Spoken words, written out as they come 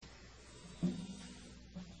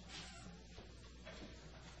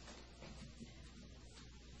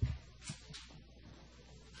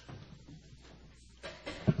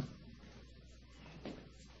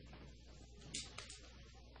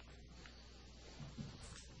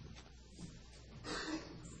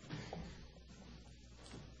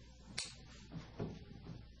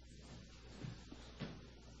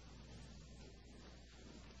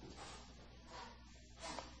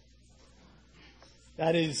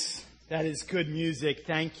That is good music.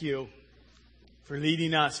 Thank you for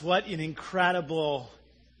leading us. What an incredible,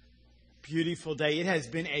 beautiful day. It has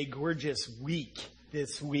been a gorgeous week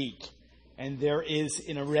this week. And there is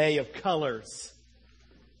an array of colors.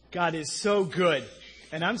 God is so good.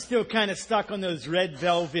 And I'm still kind of stuck on those red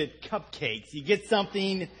velvet cupcakes. You get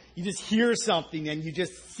something, you just hear something, and you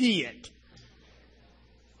just see it.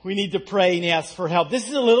 We need to pray and ask for help. This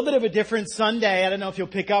is a little bit of a different Sunday. I don't know if you'll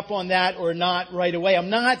pick up on that or not right away. I'm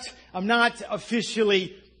not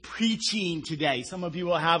officially preaching today. Some of you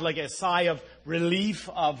will have like a sigh of relief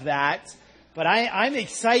of that. But I'm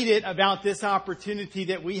excited about this opportunity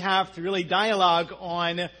that we have to really dialogue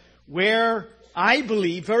on where I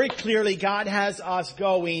believe very clearly God has us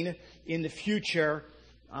going in the future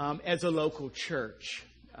as a local church.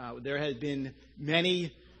 There have been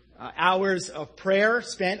many hours of prayer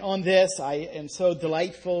spent on this. I am so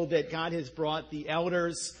delightful that God has brought the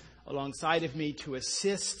elders alongside of me to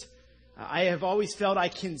assist. I have always felt I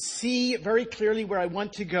can see very clearly where I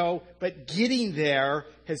want to go, but getting there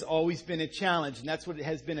has always been a challenge. And that's what it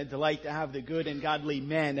has been a delight to have the good and godly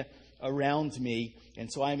men around me.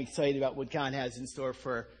 And so I'm excited about what God has in store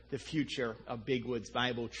for the future of Big Woods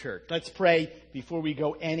Bible Church. Let's pray before we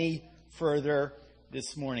go any further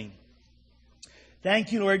this morning.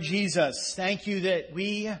 Thank you, Lord Jesus. Thank you that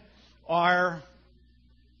we are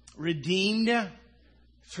redeemed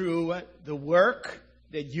through the work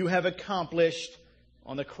that you have accomplished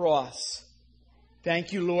on the cross.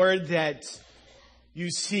 Thank you, Lord, that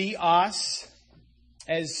you see us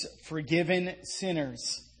as forgiven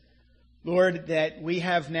sinners. Lord, that we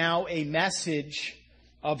have now a message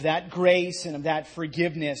of that grace and of that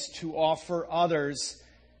forgiveness to offer others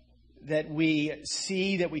that we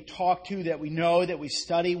see, that we talk to, that we know, that we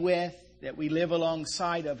study with, that we live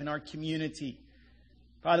alongside of in our community.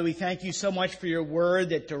 Father, we thank you so much for your word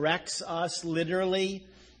that directs us literally,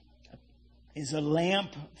 is a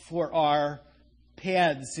lamp for our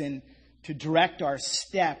paths and to direct our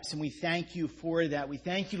steps. And we thank you for that. We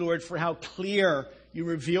thank you, Lord, for how clear you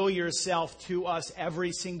reveal yourself to us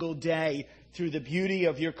every single day through the beauty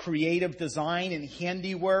of your creative design and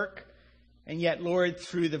handiwork. And yet, Lord,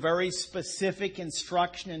 through the very specific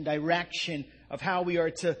instruction and direction of how we are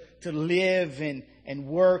to live and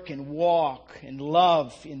work and walk and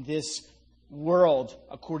love in this world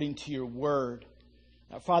according to your word.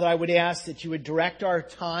 Now, Father, I would ask that you would direct our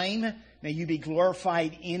time. May you be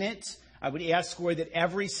glorified in it. I would ask, Lord, that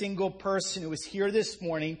every single person who is here this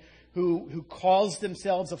morning who calls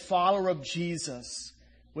themselves a follower of Jesus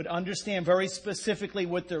would understand very specifically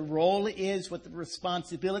what their role is, what the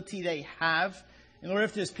responsibility they have. And Lord,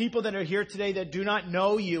 if there's people that are here today that do not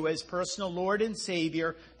know you as personal Lord and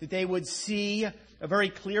Savior, that they would see a very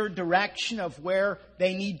clear direction of where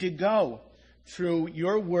they need to go through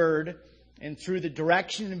your word and through the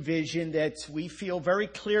direction and vision that we feel very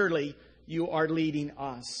clearly you are leading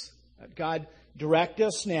us. God, direct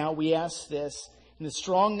us now. We ask this in the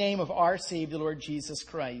strong name of our Savior, Lord Jesus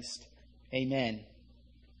Christ. Amen.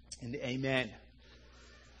 And amen.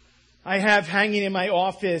 I have hanging in my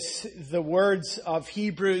office the words of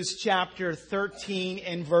Hebrews chapter 13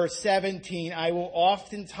 and verse 17. I will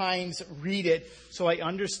oftentimes read it so I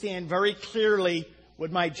understand very clearly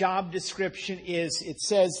what my job description is. It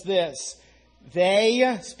says this: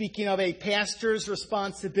 they, speaking of a pastor's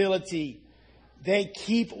responsibility, they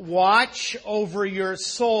keep watch over your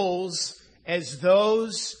souls as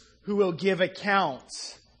those who will give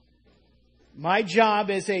accounts. My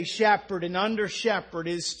job as a shepherd and under shepherd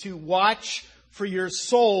is to watch for your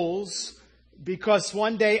souls, because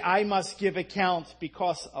one day I must give account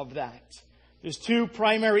because of that. There's two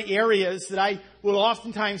primary areas that I will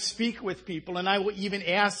oftentimes speak with people, and I will even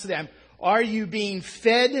ask them, are you being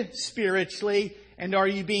fed spiritually and are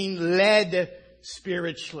you being led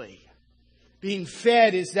spiritually? Being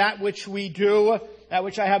fed is that which we do, that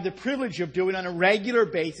which I have the privilege of doing on a regular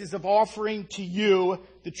basis, of offering to you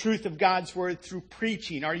the truth of God's word through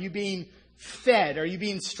preaching. Are you being fed? Are you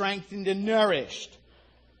being strengthened and nourished?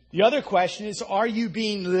 The other question is, are you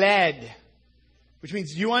being led? Which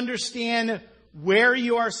means, do you understand where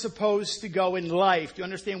you are supposed to go in life? Do you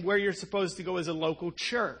understand where you're supposed to go as a local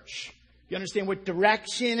church? Do you understand what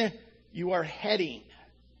direction you are heading?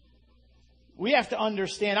 We have to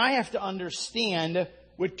understand, I have to understand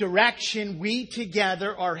what direction we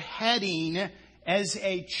together are heading as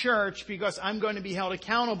a church, because I'm going to be held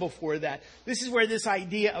accountable for that. This is where this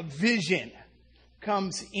idea of vision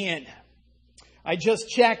comes in. I just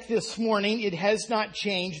checked this morning. It has not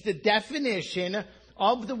changed. The definition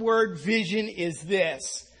of the word vision is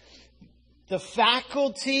this: the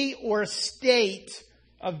faculty or state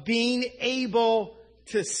of being able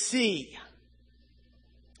to see.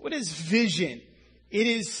 What is vision? It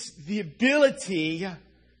is the ability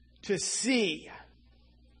to see.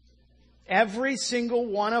 Every single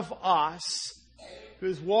one of us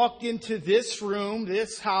who's walked into this room,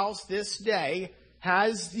 this house, this day,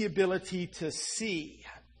 has the ability to see.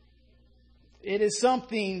 It is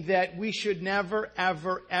something that we should never,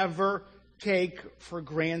 ever, ever take for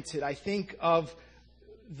granted. I think of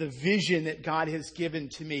the vision that God has given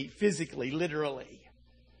to me physically, literally.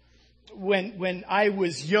 When I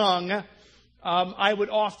was young, I would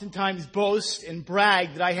oftentimes boast and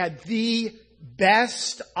brag that I had the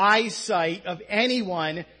best eyesight of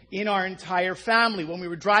anyone in our entire family. When we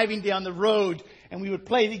were driving down the road and we would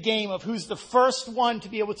play the game of who's the first one to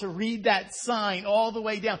be able to read that sign all the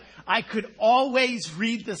way down, I could always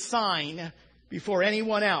read the sign before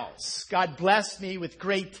anyone else. God blessed me with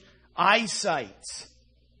great eyesight.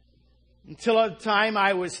 Until the time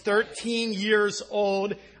I was 13 years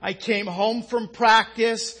old, I came home from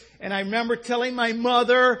practice, and I remember telling my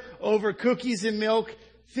mother over cookies and milk,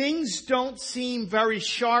 things don't seem very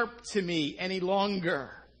sharp to me any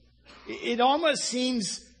longer. It almost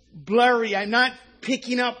seems blurry. I'm not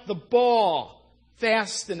picking up the ball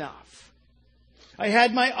fast enough. I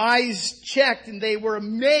had my eyes checked, and they were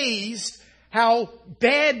amazed how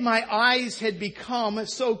bad my eyes had become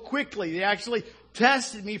so quickly. They actually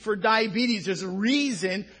tested me for diabetes. There's a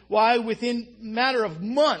reason why within a matter of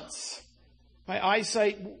months, my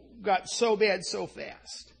eyesight got so bad so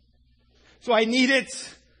fast. So I needed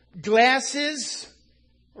glasses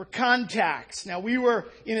or contacts. Now, we were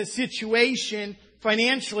in a situation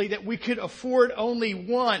financially that we could afford only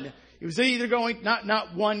one. It was either going,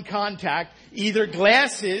 not one contact, either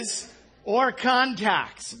glasses or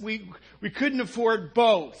contacts. We couldn't afford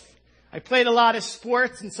both. I played a lot of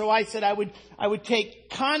sports, and so I said I would take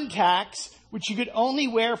contacts, which you could only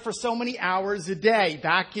wear for so many hours a day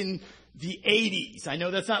back in the 80s. I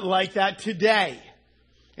know that's not like that today.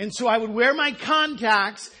 And so I would wear my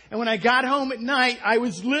contacts, and when I got home at night, I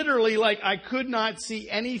was literally like I could not see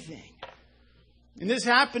anything. And this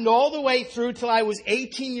happened all the way through till I was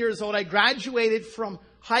 18 years old. I graduated from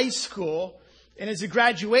high school, and as a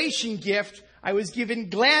graduation gift, I was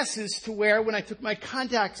given glasses to wear when I took my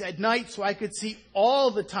contacts at night so I could see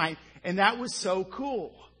all the time. And that was so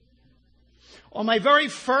cool. On my very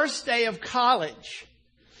first day of college,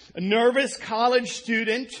 a nervous college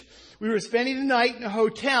student, we were spending the night in a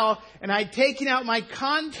hotel, and I'd taken out my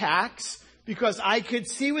contacts because I could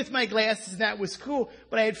see with my glasses, and that was cool.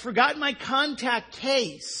 But I had forgotten my contact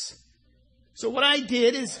case. So what I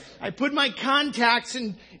did is I put my contacts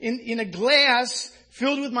in a glass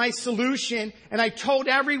filled with my solution, and I told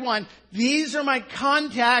everyone, these are my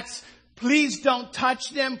contacts. Please don't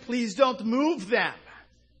touch them. Please don't move them.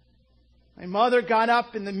 My mother got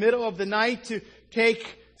up in the middle of the night to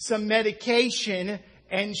take some medication,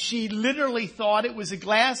 and she literally thought it was a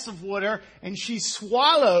glass of water, and she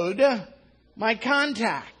swallowed my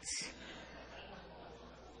contacts.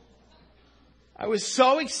 I was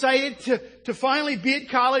so excited to finally be at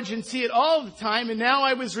college and see it all the time, and now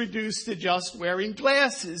I was reduced to just wearing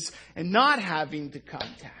glasses and not having the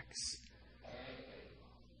contacts.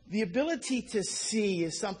 The ability to see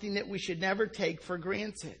is something that we should never take for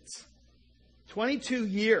granted. 22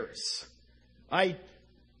 years I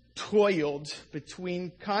toiled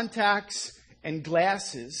between contacts and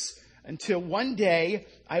glasses until one day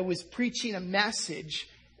I was preaching a message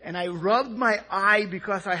and I rubbed my eye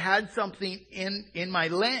because I had something in my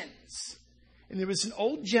lens. And there was an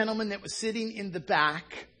old gentleman that was sitting in the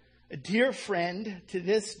back, a dear friend to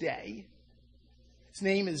this day. His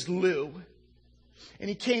name is Lou. And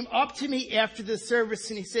he came up to me after the service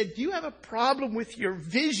and he said, "Do you have a problem with your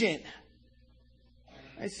vision?"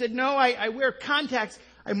 I said, "No, I wear contacts.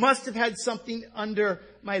 I must have had something under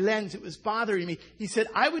my lens. It was bothering me." He said,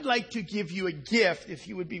 "I would like to give you a gift if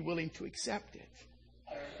you would be willing to accept it."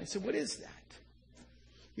 I said, "What is that?"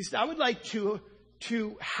 He said, "I would like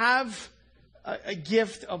to have a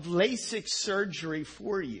gift of LASIK surgery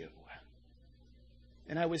for you."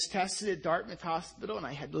 And I was tested at Dartmouth Hospital and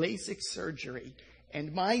I had LASIK surgery.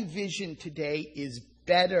 And my vision today is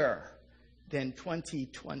better than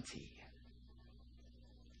 20/20.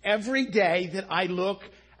 Every day that I look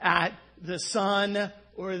at the sun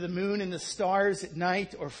or the moon and the stars at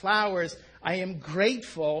night or flowers, I am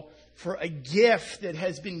grateful for a gift that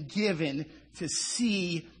has been given to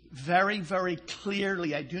see very, very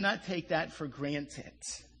clearly. I do not take that for granted.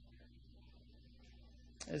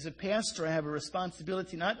 As a pastor, I have a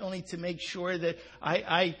responsibility not only to make sure that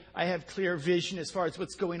I have clear vision as far as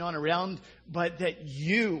what's going on around, but that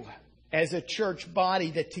you, as a church body,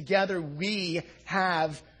 that together we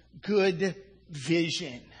have good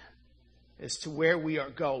vision. as to where we are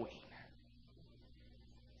going.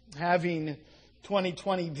 Having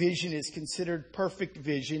 2020 vision is considered perfect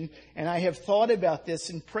vision, and I have thought about this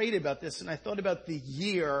and prayed about this, and I thought about the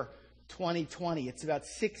year 2020. It's about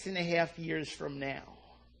 6.5 years from now.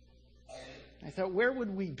 I thought, where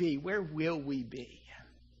would we be? Where will we be?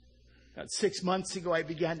 About 6 months ago, I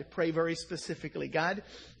began to pray very specifically. God,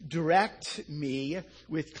 direct me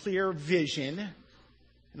with clear vision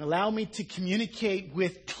and allow me to communicate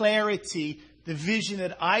with clarity the vision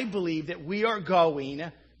that I believe that we are going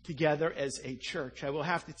together as a church. I will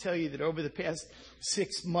have to tell you that over the past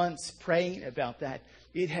 6 months praying about that,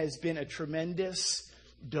 it has been a tremendous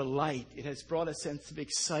delight. It has brought a sense of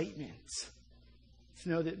excitement to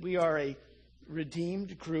know that we are a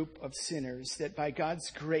redeemed group of sinners, that by God's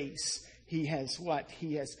grace, He has what?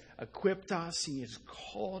 He has equipped us. He has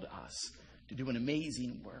called us to do an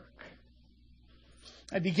amazing work.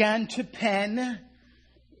 I began to pen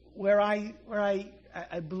where I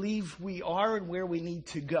believe we are and where we need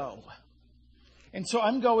to go. And so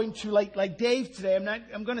I'm going to, like Dave today,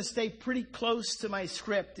 I'm going to stay pretty close to my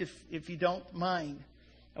script, if you don't mind,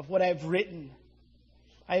 of what I've written.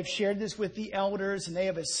 I have shared this with the elders, and they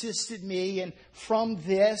have assisted me. And from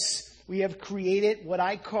this, we have created what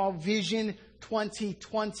I call Vision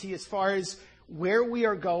 2020 as far as where we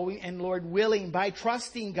are going, and Lord willing, by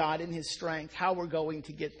trusting God in His strength, how we're going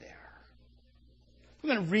to get there. I'm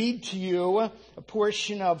going to read to you a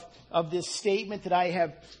portion of this statement that I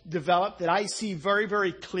have developed that I see very,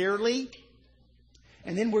 very clearly.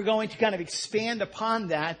 And then we're going to kind of expand upon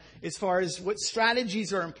that as far as what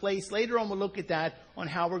strategies are in place. Later on, we'll look at that on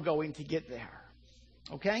how we're going to get there.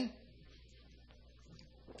 Okay?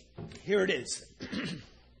 Here it is.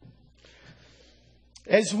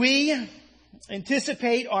 As we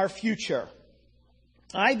anticipate our future,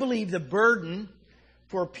 I believe the burden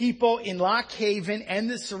for people in Lock Haven and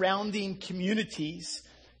the surrounding communities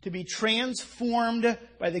to be transformed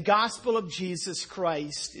by the gospel of Jesus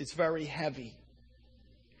Christ is very heavy.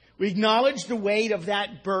 We acknowledge the weight of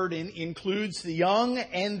that burden includes the young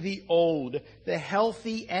and the old, the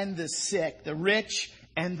healthy and the sick, the rich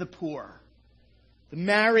and the poor, the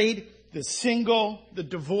married, the single, the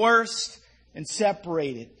divorced, and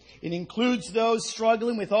separated. It includes those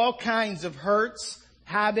struggling with all kinds of hurts,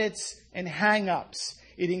 habits, and hang-ups.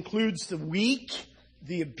 It includes the weak,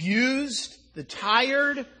 the abused, the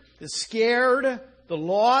tired, the scared, the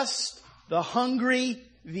lost, the hungry,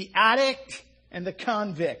 the addict, and the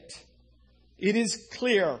convict. It is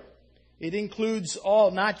clear. It includes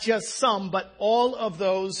all, not just some, but all of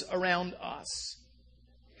those around us.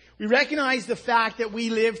 We recognize the fact that we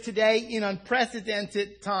live today in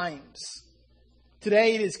unprecedented times.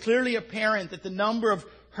 Today it is clearly apparent that the number of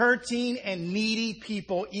hurting and needy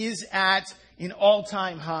people is at an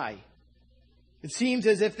all-time high. It seems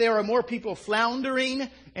as if there are more people floundering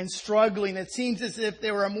and struggling. It seems as if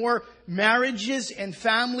there are more marriages and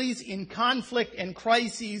families in conflict and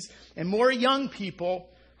crises, and more young people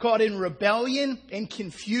caught in rebellion and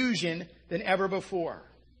confusion than ever before.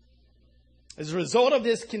 As a result of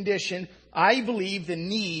this condition, I believe the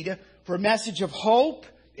need for a message of hope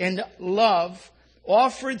and love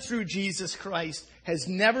offered through Jesus Christ has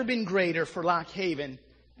never been greater for Lock Haven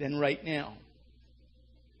than right now.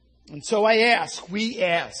 And so we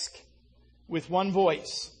ask with one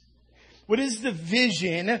voice, what is the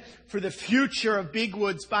vision for the future of Big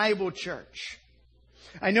Woods Bible Church?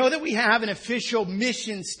 I know that we have an official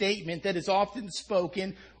mission statement that is often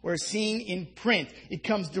spoken or seen in print. It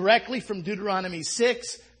comes directly from Deuteronomy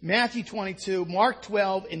 6, Matthew 22, Mark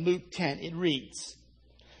 12, and Luke 10. It reads,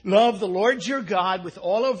 love the Lord your God with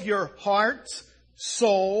all of your heart,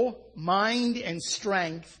 soul, mind, and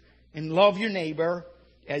strength, and love your neighbor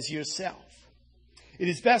as yourself. It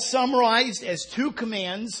is best summarized as 2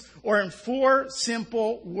 commands or in 4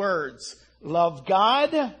 simple words. Love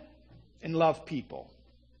God and love people.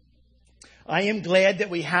 I am glad that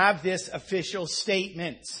we have this official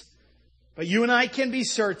statement. But you and I can be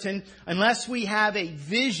certain, unless we have a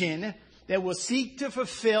vision that will seek to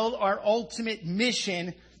fulfill our ultimate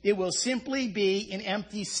mission, it will simply be an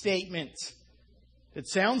empty statement that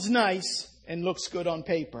sounds nice and looks good on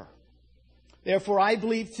paper. Therefore, I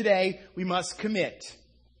believe today we must commit.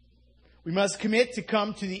 We must commit to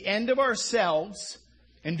come to the end of ourselves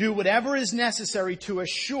and do whatever is necessary to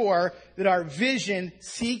assure that our vision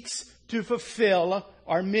seeks to fulfill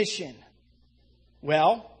our mission.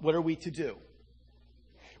 Well, what are we to do?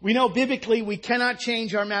 We know biblically we cannot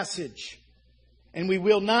change our message, and we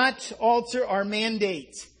will not alter our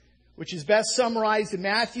mandate, which is best summarized in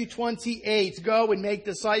Matthew 28, go and make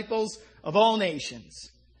disciples of all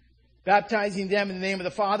nations. baptizing them in the name of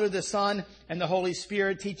the Father, the Son, and the Holy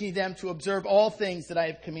Spirit, teaching them to observe all things that I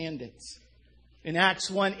have commanded. In Acts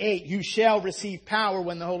 1:8, you shall receive power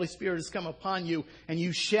when the Holy Spirit has come upon you, and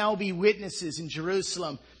you shall be witnesses in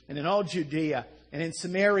Jerusalem and in all Judea and in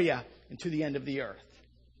Samaria and to the end of the earth.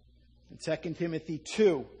 In 2 Timothy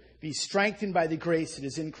 2, be strengthened by the grace that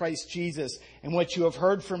is in Christ Jesus, and what you have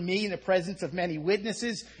heard from me in the presence of many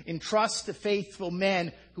witnesses, entrust to faithful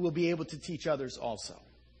men who will be able to teach others also.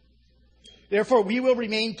 Therefore, we will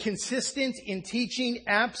remain consistent in teaching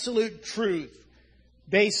absolute truth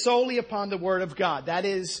based solely upon the Word of God. That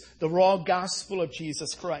is the raw gospel of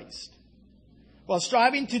Jesus Christ. While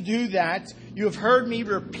striving to do that, you have heard me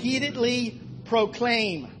repeatedly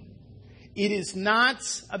proclaim, it is not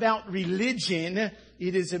about religion,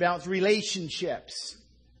 it is about relationships.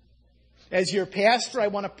 As your pastor, I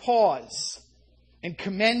want to pause and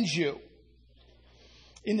commend you.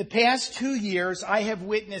 In the past 2 years, I have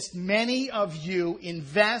witnessed many of you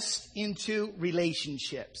invest into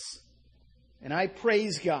relationships. And I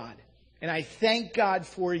praise God, and I thank God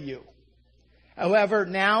for you. However,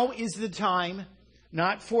 now is the time,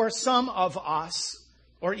 not for some of us,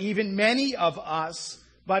 or even many of us,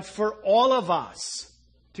 but for all of us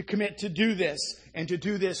to commit to do this, and to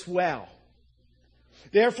do this well.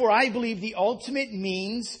 Therefore, I believe the ultimate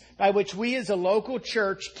means by which we as a local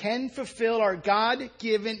church can fulfill our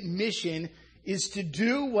God-given mission is to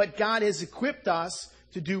do what God has equipped us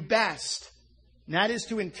to do best. And that is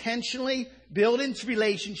to intentionally build into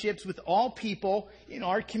relationships with all people in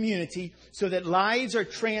our community so that lives are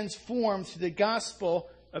transformed through the gospel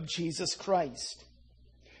of Jesus Christ.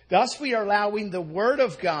 Thus, we are allowing the Word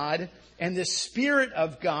of God and the Spirit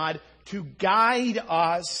of God to guide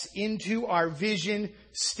us into our vision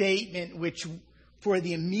statement, which for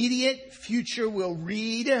the immediate future we'll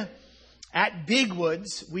read at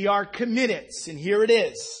Bigwoods. We are committed, and here it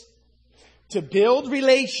is, to build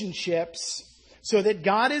relationships so that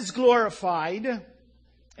God is glorified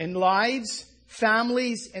and lives,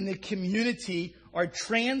 families, and the community are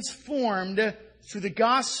transformed through the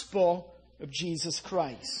gospel of Jesus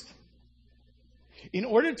Christ. In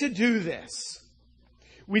order to do this,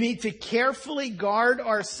 we need to carefully guard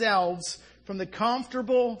ourselves from the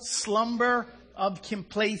comfortable slumber of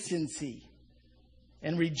complacency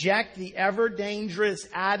and reject the ever dangerous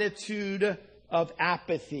attitude of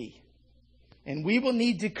apathy. And we will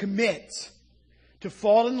need to commit to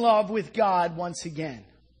fall in love with God once again.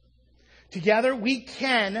 Together we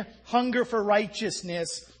can hunger for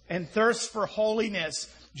righteousness and thirst for holiness,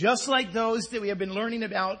 just like those that we have been learning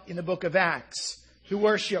about in the book of Acts, who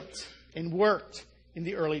worshiped and worked in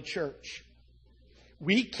the early church.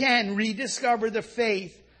 We can rediscover the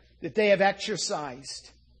faith that they have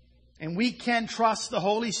exercised, and we can trust the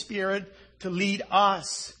Holy Spirit to lead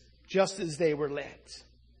us just as they were led.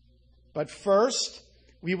 But first,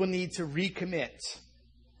 we will need to recommit.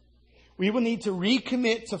 We will need to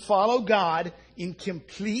recommit to follow God in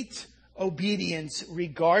complete obedience,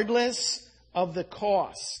 regardless of the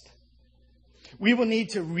cost. We will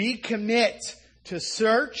need to recommit to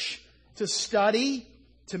search, to study,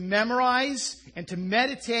 to memorize, and to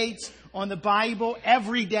meditate on the Bible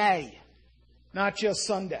every day, not just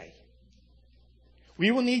Sunday.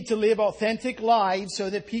 We will need to live authentic lives so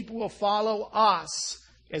that people will follow us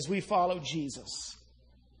as we follow Jesus.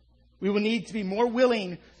 We will need to be more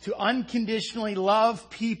willing to unconditionally love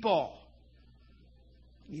people,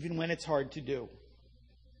 even when it's hard to do.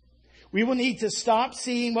 We will need to stop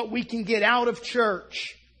seeing what we can get out of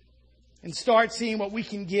church and start seeing what we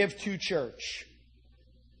can give to church.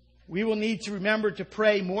 We will need to remember to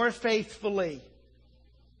pray more faithfully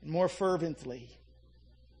and more fervently.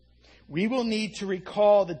 We will need to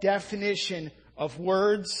recall the definition of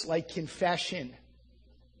words like confession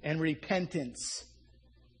and repentance,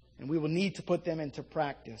 and we will need to put them into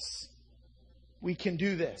practice. We can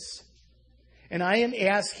do this. And I am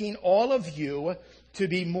asking all of you to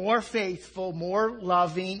be more faithful, more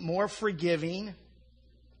loving, more forgiving,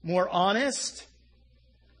 more honest,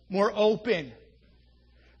 more open,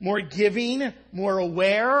 more giving, more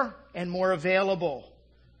aware, and more available.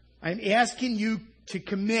 I'm asking you to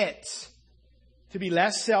commit to be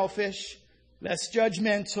less selfish, less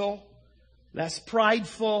judgmental, less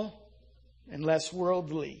prideful, and less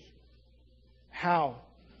worldly. How?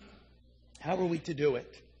 How are we to do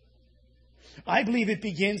it? I believe it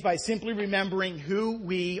begins by simply remembering who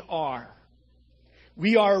we are.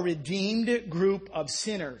 We are a redeemed group of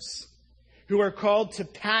sinners who are called to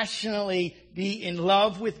passionately be in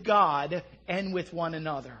love with God and with one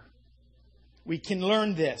another. We can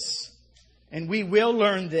learn this, and we will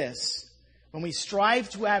learn this when we strive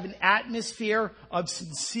to have an atmosphere of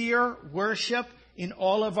sincere worship in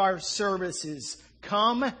all of our services.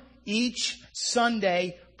 Come each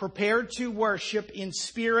Sunday prepared to worship in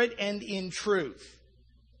spirit and in truth.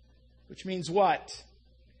 Which means what?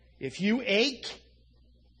 If you ache,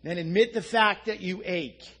 then admit the fact that you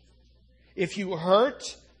ache. If you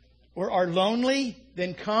hurt or are lonely,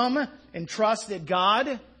 then come and trust that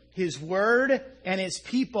God, His Word, and His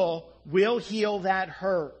people will heal that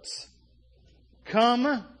hurt.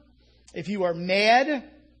 Come if you are mad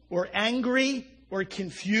or angry or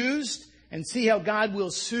confused, and see how God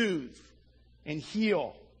will soothe and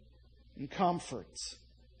heal and comfort.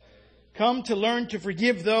 Come to learn to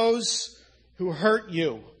forgive those who hurt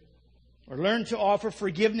you, or learn to offer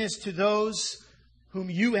forgiveness to those whom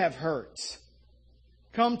you have hurt.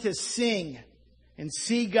 Come to sing and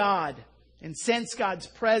see God and sense God's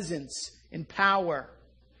presence and power.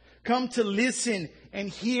 Come to listen and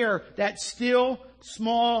hear that still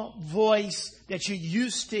small voice that you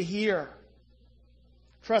used to hear.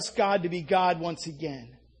 Trust God to be God once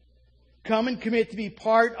again. Come and commit to be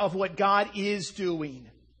part of what God is doing.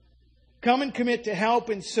 Come and commit to help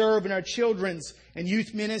and serve in our children's and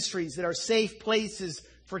youth ministries that are safe places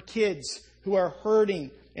for kids who are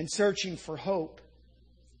hurting and searching for hope.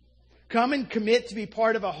 Come and commit to be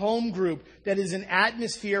part of a home group that is an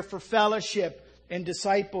atmosphere for fellowship and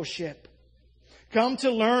discipleship. Come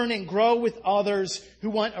to learn and grow with others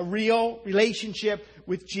who want a real relationship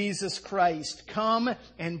with Jesus Christ. Come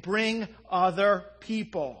and bring other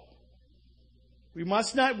people. We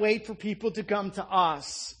must not wait for people to come to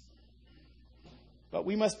us, but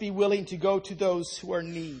we must be willing to go to those who are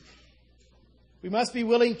in need. We must be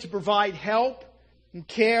willing to provide help and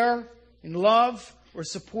care and love or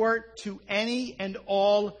support to any and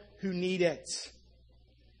all who need it.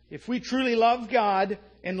 If we truly love God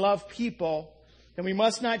and love people, then we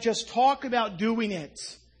must not just talk about doing it,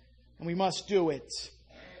 and we must do it.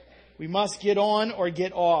 We must get on or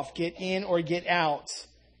get off, get in or get out.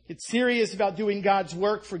 Get serious about doing God's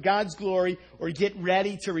work for God's glory, or get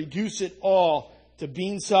ready to reduce it all to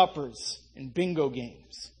bean suppers and bingo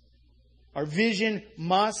games. Our vision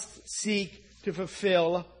must seek to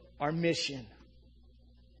fulfill our mission.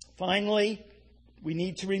 Finally, we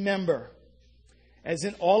need to remember, as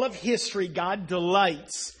in all of history, God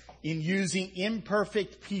delights in using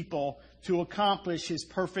imperfect people to accomplish His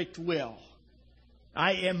perfect will.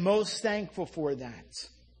 I am most thankful for that.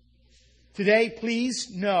 Today,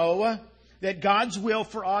 please know that God's will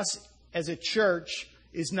for us as a church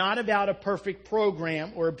is not about a perfect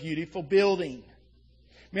program or a beautiful building.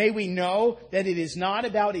 May we know that it is not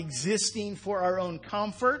about existing for our own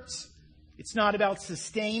comfort. It's not about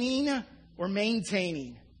sustaining or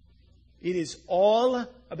maintaining. It is all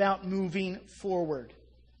about moving forward.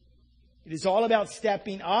 It is all about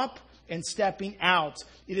stepping up and stepping out.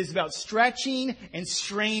 It is about stretching and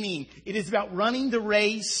straining. It is about running the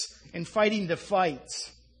race and fighting the fight.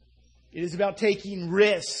 It is about taking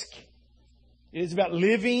risk. It is about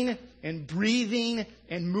living and breathing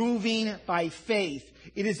and moving by faith.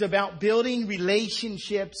 It is about building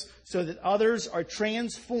relationships so that others are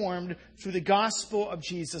transformed through the gospel of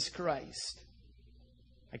Jesus Christ.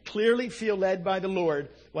 I clearly feel led by the Lord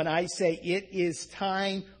when I say it is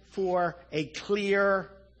time for a clear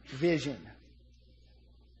vision.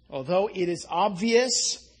 Although it is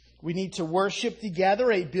obvious we need to worship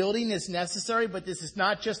together, a building is necessary, but this is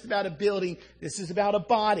not just about a building. This is about a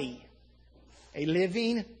body. A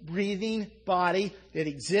living, breathing body that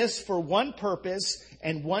exists for one purpose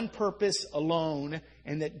and one purpose alone,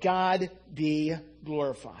 and that God be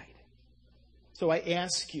glorified. So I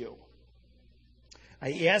ask you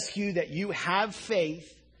that you have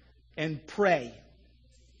faith and pray.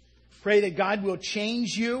 Pray that God will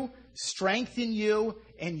change you, strengthen you,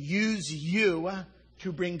 and use you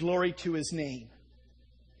to bring glory to His name.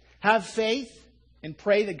 Have faith and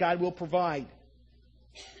pray that God will provide.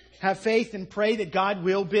 Have faith and pray that God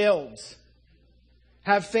will build.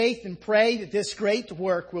 Have faith and pray that this great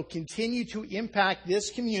work will continue to impact this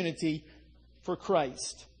community for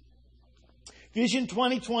Christ. Vision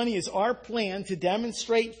 2020 is our plan to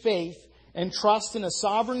demonstrate faith and trust in a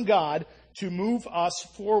sovereign God to move us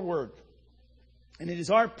forward. And it is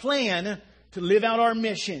our plan to live out our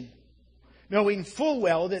mission, knowing full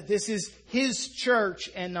well that this is His church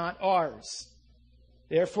and not ours.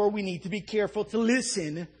 Therefore, we need to be careful to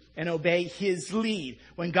listen and obey His lead.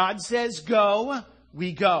 When God says go,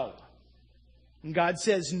 we go. When God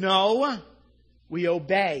says no, we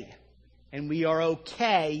obey. And we are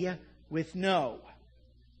okay with no.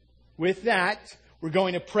 With that, we're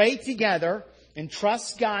going to pray together and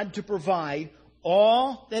trust God to provide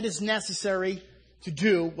all that is necessary to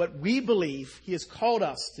do what we believe He has called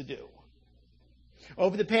us to do.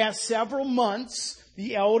 Over the past several months,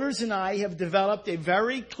 the elders and I have developed a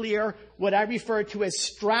very clear, what I refer to as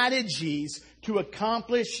strategies to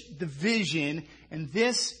accomplish the vision, and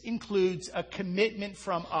this includes a commitment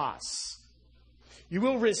from us. You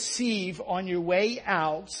will receive on your way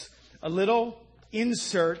out a little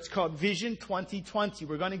insert called Vision 2020.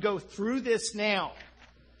 We're going to go through this now,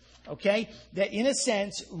 okay? That in a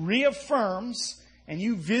sense reaffirms, and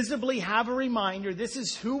you visibly have a reminder, this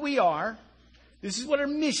is who we are, this is what our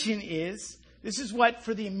mission is, this is what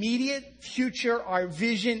for the immediate future our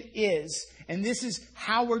vision is, and this is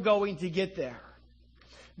how we're going to get there.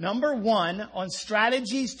 Number one, on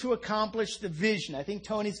strategies to accomplish the vision, I think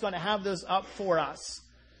Tony's going to have those up for us,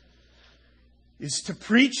 is to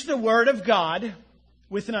preach the Word of God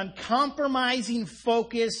with an uncompromising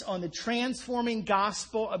focus on the transforming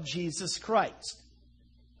gospel of Jesus Christ.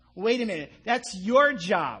 Wait a minute, that's your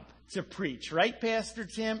job to preach, right, Pastor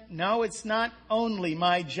Tim? No, it's not only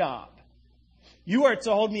my job. You are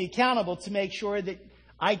to hold me accountable to make sure that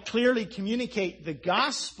I clearly communicate the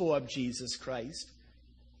gospel of Jesus Christ.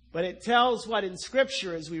 But it tells what in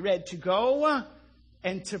Scripture, as we read, to go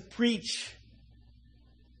and to preach.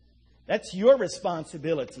 That's your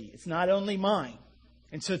responsibility. It's not only mine.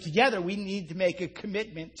 And so together we need to make a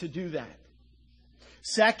commitment to do that.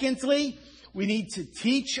 Secondly, we need to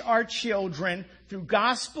teach our children through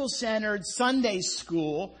gospel-centered Sunday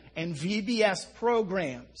school and VBS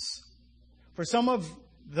programs. For some of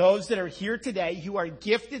those that are here today who are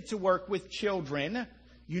gifted to work with children,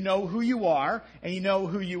 you know who you are and you know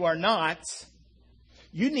who you are not.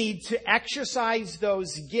 You need to exercise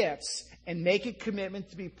those gifts and make a commitment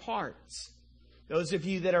to be parts. Those of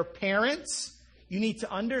you that are parents, you need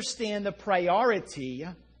to understand the priority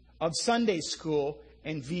of Sunday school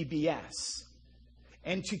and VBS.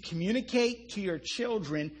 And to communicate to your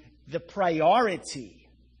children the priority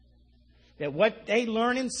that what they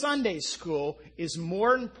learn in Sunday school is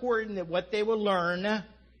more important than what they will learn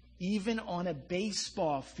even on a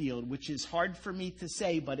baseball field, which is hard for me to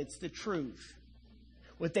say, but it's the truth.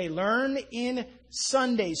 What they learn in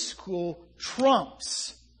Sunday school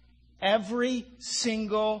trumps every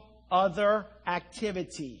single other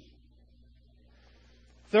activity.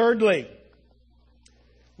 Thirdly,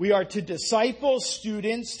 we are to disciple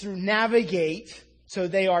students through Navigate so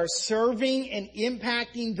they are serving and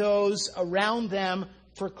impacting those around them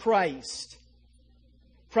for Christ.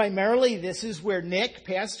 Primarily, this is where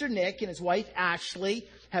Pastor Nick and his wife Ashley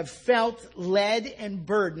have felt led and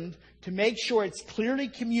burdened to make sure it's clearly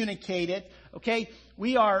communicated. Okay,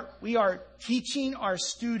 we are teaching our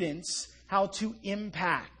students how to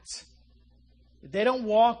impact. They don't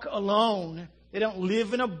walk alone. They don't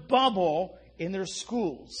live in a bubble in their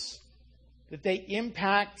schools. That they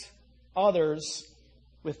impact others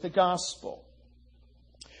with the gospel.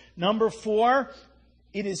 Number 4,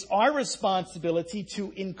 it is our responsibility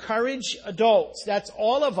to encourage adults. That's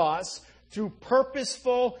all of us through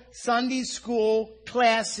purposeful Sunday school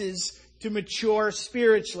classes to mature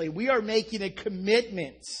spiritually. We are making a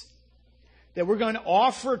commitment that we're going to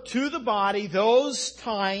offer to the body those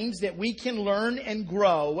times that we can learn and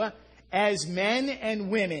grow as men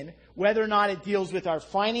and women, whether or not it deals with our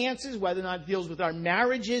finances, whether or not it deals with our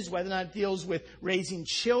marriages, whether or not it deals with raising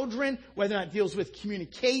children, whether or not it deals with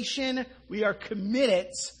communication. We are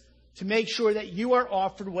committed to make sure that you are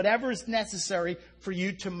offered whatever is necessary for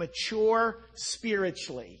you to mature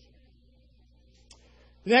spiritually.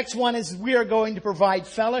 The next one is we are going to provide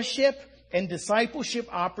fellowship and discipleship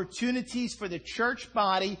opportunities for the church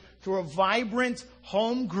body through a vibrant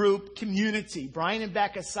home group community. Brian and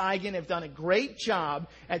Becca Seigan have done a great job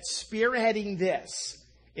at spearheading this.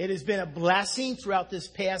 It has been a blessing throughout this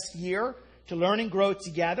past year to learn and grow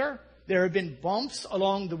together. There have been bumps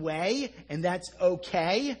along the way, and that's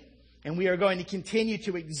okay. And we are going to continue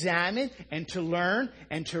to examine and to learn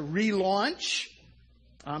and to relaunch.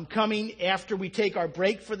 Coming after we take our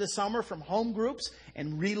break for the summer from home groups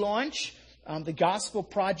and relaunch the Gospel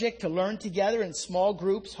Project to learn together in small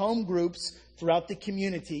groups, home groups throughout the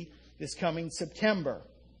community this coming September.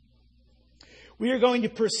 We are going to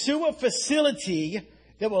pursue a facility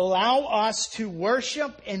that will allow us to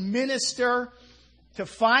worship and minister to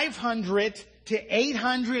 500 to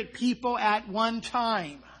 800 people at one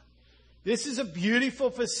time. This is a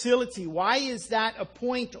beautiful facility. Why is that a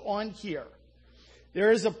point on here?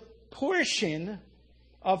 There is a portion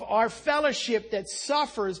of our fellowship that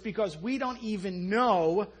suffers because we don't even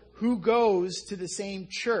know who goes to the same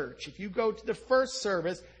church. If you go to the first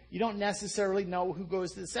service, you don't necessarily know who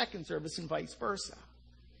goes to the second service and vice versa.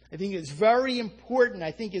 I think it's very important.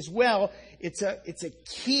 I think as well, it's a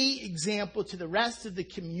key example to the rest of the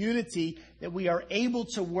community that we are able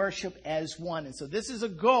to worship as one. And so this is a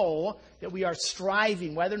goal that we are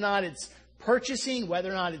striving, whether or not it's purchasing, whether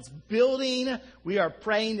or not it's building. We are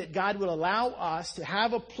praying that God will allow us to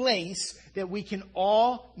have a place that we can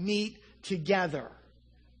all meet together.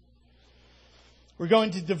 We're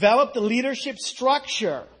going to develop the leadership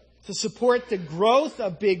structure to support the growth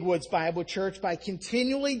of Big Woods Bible Church by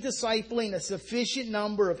continually discipling a sufficient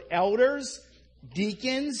number of elders,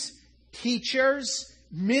 deacons, teachers,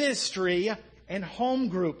 ministry, and home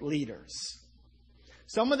group leaders.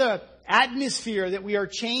 Some of the atmosphere that we are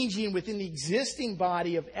changing within the existing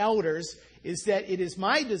body of elders is that it is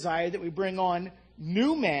my desire that we bring on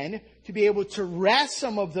new men to be able to rest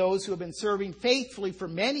some of those who have been serving faithfully for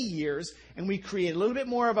many years, and we create a little bit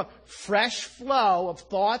more of a fresh flow of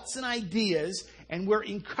thoughts and ideas, and we're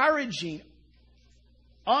encouraging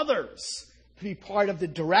others to be part of the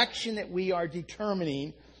direction that we are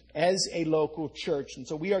determining as a local church. And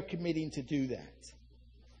so we are committing to do that.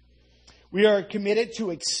 We are committed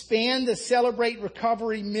to expand the Celebrate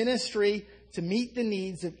Recovery ministry to meet the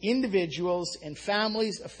needs of individuals and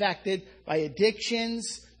families affected by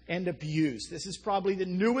addictions and abuse. This is probably the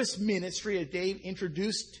newest ministry that Dave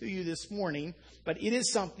introduced to you this morning, but it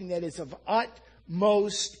is something that is of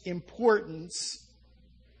utmost importance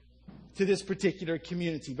to this particular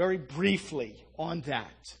community. Very briefly on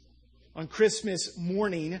that. On Christmas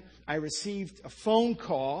morning, I received a phone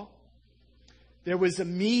call. There was a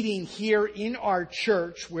meeting here in our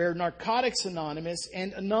church where Narcotics Anonymous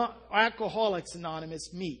and Alcoholics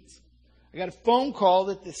Anonymous meet. I got a phone call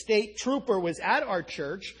that the state trooper was at our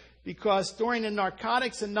church because during a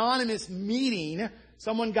Narcotics Anonymous meeting,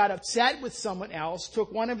 someone got upset with someone else,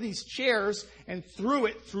 took one of these chairs and threw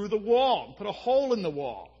it through the wall, put a hole in the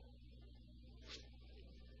wall.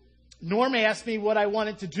 Norm asked me what I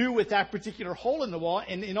wanted to do with that particular hole in the wall.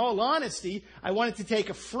 And in all honesty, I wanted to take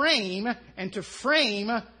a frame and to frame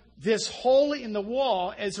this hole in the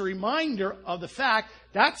wall as a reminder of the fact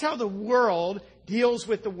that's how the world deals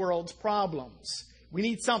with the world's problems. We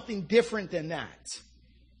need something different than that.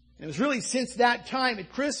 And it was really since that time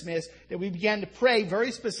at Christmas that we began to pray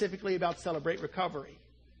very specifically about Celebrate Recovery.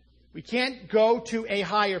 We can't go to a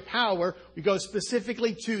higher power. We go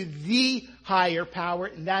specifically to the higher power,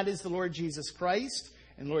 and that is the Lord Jesus Christ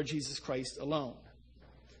and Lord Jesus Christ alone.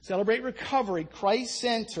 Celebrate Recovery,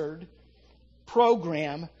 Christ-centered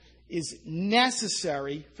program, is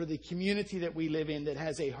necessary for the community that we live in that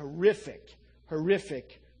has a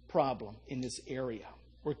horrific problem in this area.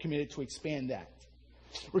 We're committed to expand that.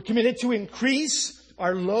 We're committed to increase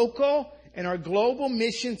our local and our global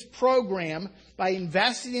missions program by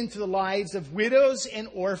investing into the lives of widows and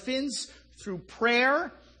orphans through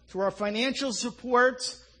prayer, through our financial support,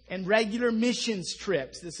 and regular missions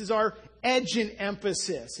trips. This is our EDGEN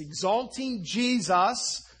emphasis, exalting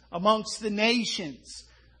Jesus amongst the nations.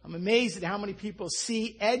 I'm amazed at how many people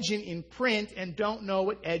see EDGEN in print and don't know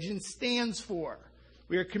what EDGEN stands for.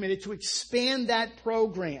 We are committed to expand that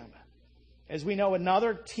program. As we know,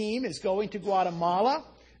 another team is going to Guatemala.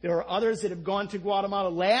 There are others that have gone to Guatemala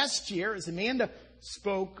last year, as Amanda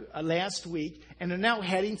spoke last week, and are now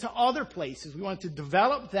heading to other places. We want to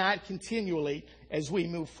develop that continually as we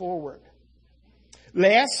move forward.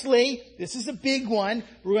 Lastly, this is a big one.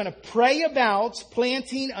 We're going to pray about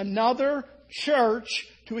planting another church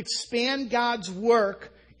to expand God's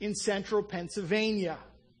work in central Pennsylvania.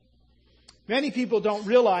 Many people don't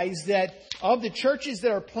realize that of the churches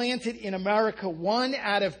that are planted in America, 1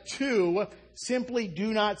 out of 2 simply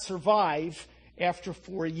do not survive after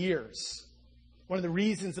 4 years. One of the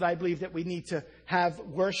reasons that I believe that we need to have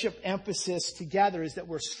worship emphasis together is that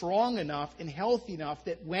we're strong enough and healthy enough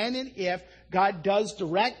that when and if God does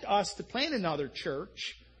direct us to plant another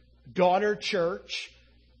church, daughter church,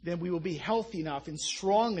 then we will be healthy enough and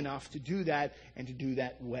strong enough to do that and to do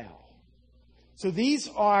that well. So these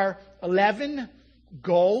are 11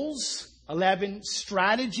 goals, 11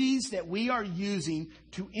 strategies that we are using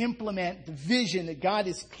to implement the vision that God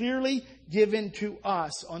has clearly given to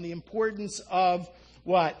us on the importance of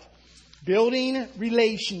what? Building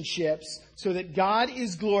relationships so that God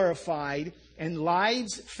is glorified and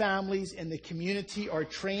lives, families, and the community are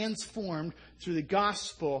transformed through the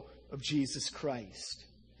gospel of Jesus Christ.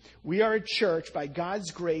 We are a church by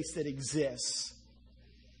God's grace that exists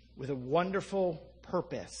with a wonderful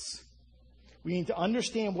purpose. We need to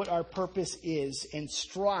understand what our purpose is and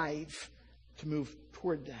strive to move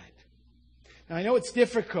toward that. Now, I know it's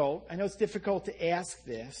difficult. I know it's difficult to ask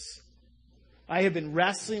this. I have been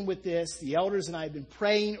wrestling with this. The elders and I have been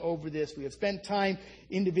praying over this. We have spent time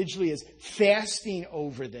individually as fasting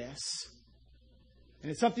over this. And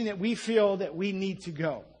it's something that we feel that we need to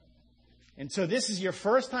go. And so this is your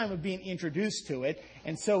first time of being introduced to it.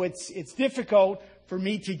 And so it's difficult for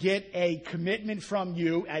me to get a commitment from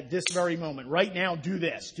you at this very moment. Right now, do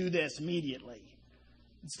this immediately.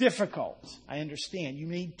 It's difficult. I understand. You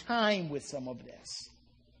need time with some of this.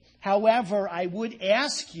 However, I would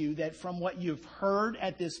ask you that from what you've heard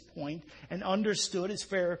at this point and understood as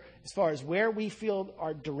far as where we feel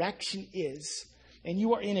our direction is, and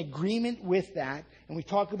you are in agreement with that, and we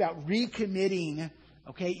talk about recommitting,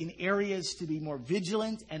 in areas to be more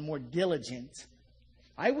vigilant and more diligent,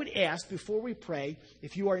 I would ask before we pray,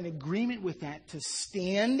 if you are in agreement with that, to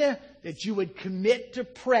stand, that you would commit to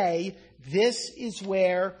pray. This is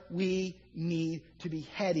where we need to be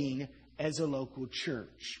heading as a local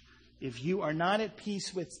church. If you are not at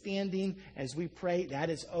peace with standing as we pray, that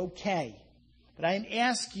is okay. But I am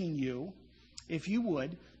asking you, if you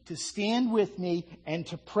would, to stand with me and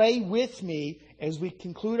to pray with me as we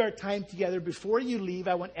conclude our time together. Before you leave,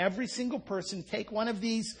 I want every single person to take one of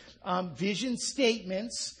these vision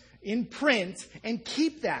statements in print and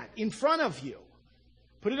keep that in front of you.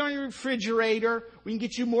 Put it on your refrigerator. We can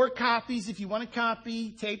get you more copies if you want a copy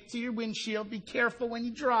taped to your windshield. Be careful when you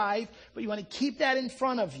drive, but you want to keep that in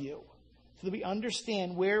front of you so that we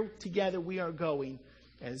understand where together we are going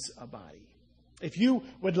as a body. If you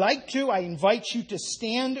would like to, I invite you to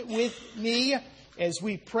stand with me as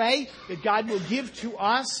we pray that God will give to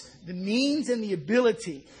us the means and the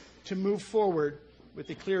ability to move forward with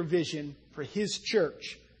a clear vision for His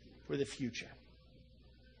church for the future.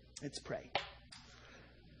 Let's pray.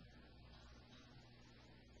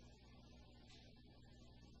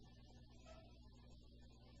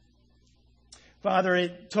 Father,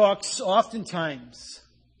 it talks oftentimes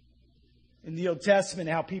in the Old Testament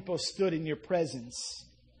how people stood in your presence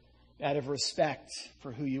out of respect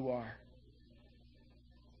for who you are,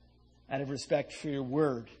 out of respect for your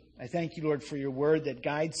word. I thank you, Lord, for your word that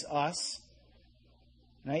guides us.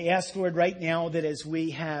 And I ask, Lord, right now that as we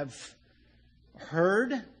have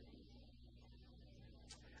heard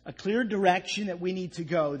a clear direction that we need to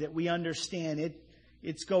go, that we understand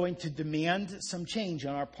it's going to demand some change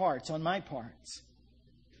on our parts, on my parts.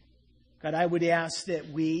 God, I would ask that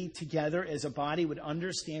we together as a body would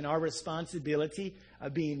understand our responsibility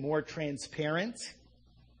of being more transparent,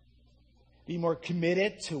 be more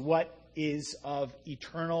committed to what is of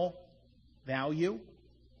eternal value,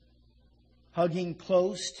 hugging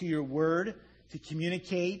close to your word to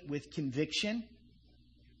communicate with conviction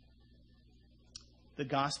the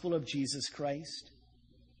gospel of Jesus Christ.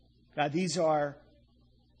 God, these are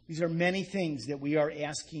many things that we are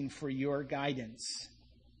asking for your guidance.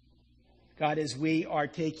 God, as we are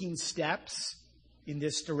taking steps in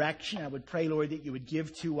this direction, I would pray, Lord, that you would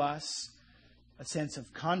give to us a sense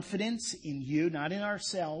of confidence in you, not in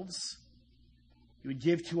ourselves. You would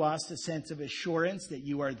give to us a sense of assurance that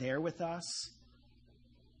you are there with us.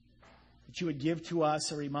 That you would give to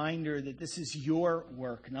us a reminder that this is your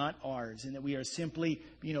work, not ours, and that we are simply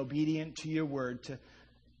being obedient to your word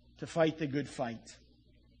to fight the good fight,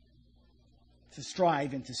 to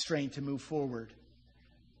strive and to strain to move forward,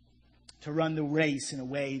 to run the race in a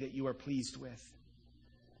way that you are pleased with.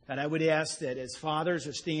 God, I would ask that as fathers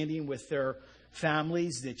are standing with their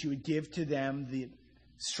families, that you would give to them the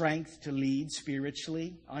strength to lead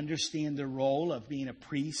spiritually, understand the role of being a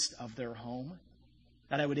priest of their home.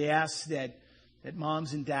 God, I would ask that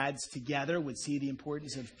moms and dads together would see the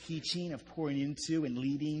importance of teaching, of pouring into and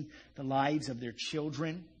leading the lives of their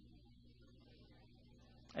children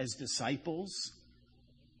as disciples.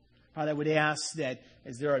 Father, I would ask that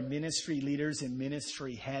as there are ministry leaders and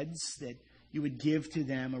ministry heads, that you would give to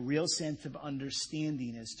them a real sense of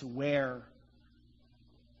understanding as to where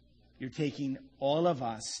you're taking all of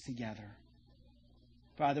us together.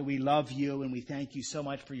 Father, we love you and we thank you so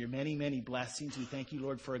much for your many, many blessings. We thank you,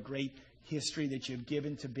 Lord, for a great history that you've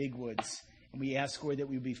given to Big Woods. And we ask, Lord, that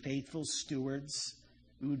we would be faithful stewards.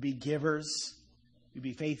 We would be givers. We'd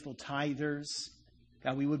be faithful tithers.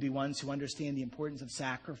 God, we would be ones who understand the importance of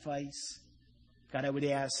sacrifice. God, I would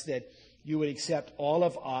ask that you would accept all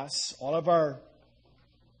of us, all of our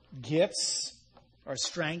gifts, our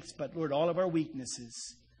strengths, but Lord, all of our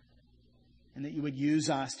weaknesses, and that you would use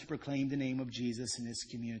us to proclaim the name of Jesus in this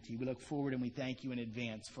community. We look forward and we thank you in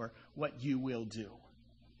advance for what you will do.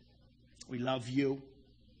 We love you.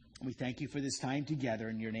 And we thank you for this time together.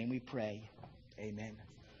 In your name we pray. Amen.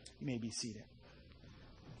 You may be seated.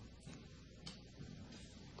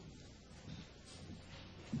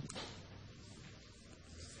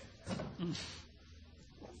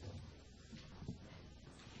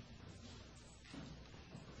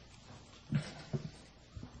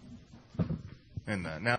 in that. Now,